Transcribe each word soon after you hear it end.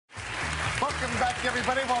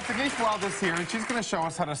Everybody, well, Denise Wild is here, and she's going to show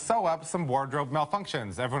us how to sew up some wardrobe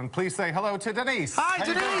malfunctions. Everyone, please say hello to Denise. Hi,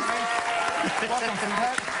 Denise. Welcome,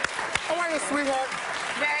 sweetheart. How are you, sweetheart?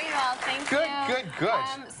 Very well, thank you.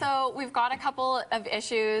 Good. So we've got a couple of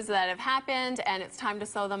issues that have happened, and it's time to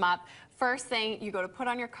sew them up. First thing, you go to put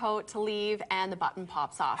on your coat to leave, and the button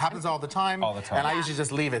pops off. Happens all the time. All the time. And I usually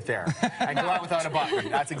just leave it there and go out without a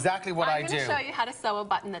button. That's exactly what I do. I'm going to show you how to sew a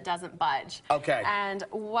button that doesn't budge. Okay. And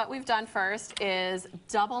what we've done first is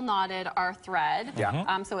double knotted our thread.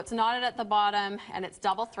 Yeah. So it's knotted at the bottom, and it's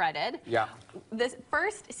double threaded. Yeah. The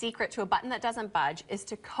first secret to a button that doesn't budge is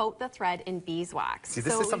to coat the thread in beeswax. See,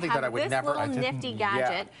 this is something that I would never... This little nifty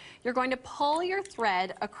gadget. Yeah. You're going to pull your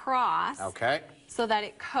thread across. Okay. So that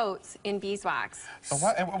it coats in beeswax. So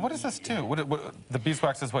what does this do? The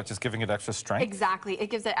beeswax is what, just giving it extra strength? Exactly. It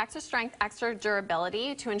gives it extra strength, extra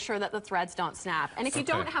durability to ensure that the threads don't snap. And if you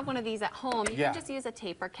don't have one of these at home, you can just use a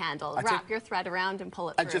taper candle. Wrap your thread around and pull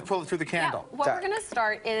it through. I just pull it through the candle. Yeah. What we're going to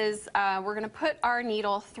start is we're going to put our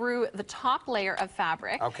needle through the top layer of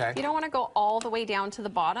fabric. Okay. You don't want to go all the way down to the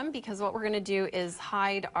bottom, because what we're going to do is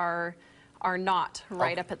hide our knot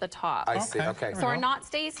right up at the top. I see, okay. So our knot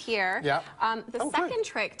stays here. Yeah. The second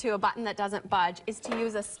trick to a button that doesn't budge is to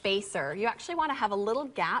use a spacer. You actually want to have a little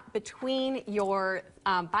gap between your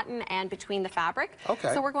button and between the fabric.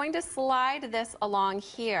 Okay. So we're going to slide this along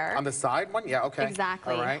here. On the side one? Yeah, okay.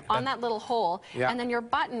 Exactly. All right. On that little hole. Yeah. And then your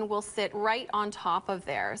button will sit right on top of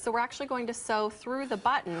there. So we're actually going to sew through the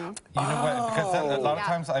button. You know what? Because a lot of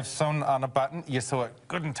times I've sewn on a button, you sew it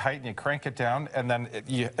good and tight, and you crank it down, and then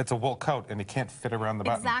it's a wool coat, and you can't fit around the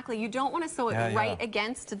button. Exactly. You don't want to sew it right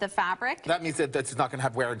against the fabric. That means that it's not going to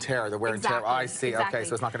have wear and tear. The wear and tear. I see. Exactly. Okay,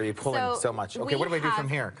 so it's not going to be pulling so much. Okay, what do I do from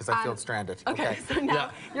here? Because I feel stranded. Okay, so now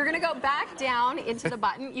you're going to go back down into the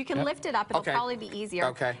button. You can lift it up. It'll probably be easier.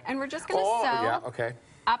 Okay. And we're just going to sew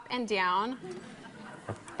up and down.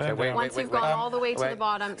 Okay, Once you've gone all the way to the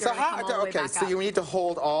bottom, you're going to come all the way back so up. you need to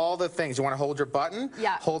hold all the things. You want to hold your button,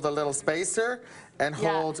 hold the little spacer, and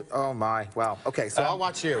hold, oh my, wow. Okay, so I'll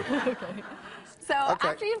watch you. So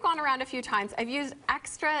after you've gone around a few times, I've used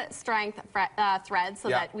extra strength threads so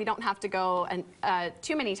that we don't have to go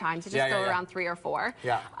too many times. You just go around 3 or 4.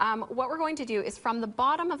 What we're going to do is from the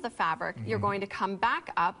bottom of the fabric, you're going to come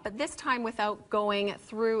back up, but this time without going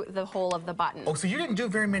through the hole of the button. Oh, so you didn't do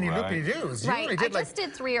very many loopy-doos. You only did I just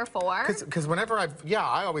did 3 or 4. Because whenever I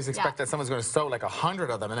always expect that someone's going to sew like 100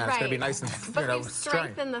 of them, and then it's going to be nice and, but we've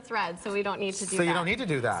strengthened the thread, so we don't need to do that. So you don't need to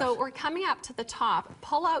do that. So we're coming up to the top,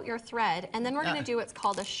 pull out your thread, and then we're going to do what's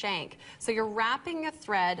called a shank. So you're wrapping a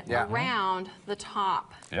thread around the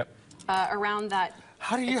top, around that.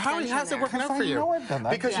 How's it working out for you?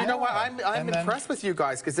 Because you know what, I'm impressed with you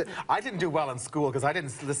guys, because I didn't do well in school because I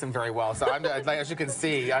didn't listen very well. So I'm like, as you can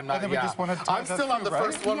see, I'm not. I'm still on the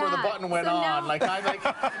first one where the button went on. Like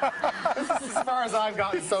this is as far as I've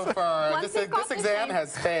gotten so far. This exam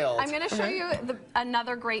has failed. I'm going to show you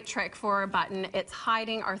another great trick for a button. It's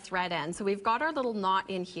hiding our thread end. So we've got our little knot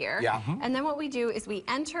in here. And then what we do is we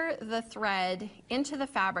enter the thread into the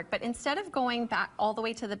fabric, but instead of going back all the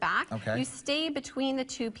way to the back, you stay between the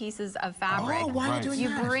 2 pieces of fabric. Oh, why are you doing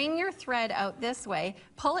that? You bring your thread out this way,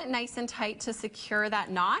 pull it nice and tight to secure that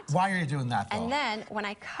knot. Why are you doing that, though? And then when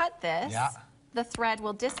I cut this, the thread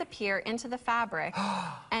will disappear into the fabric,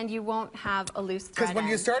 and you won't have a loose thread. Because when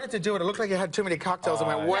you started to do it, it looked like you had too many cocktails and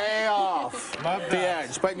went way off the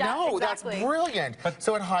edge. But no, that's brilliant.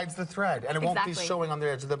 So it hides the thread, and it won't be showing on the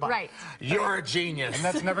edge of the button. Right. You're a genius. And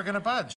that's never going to budge.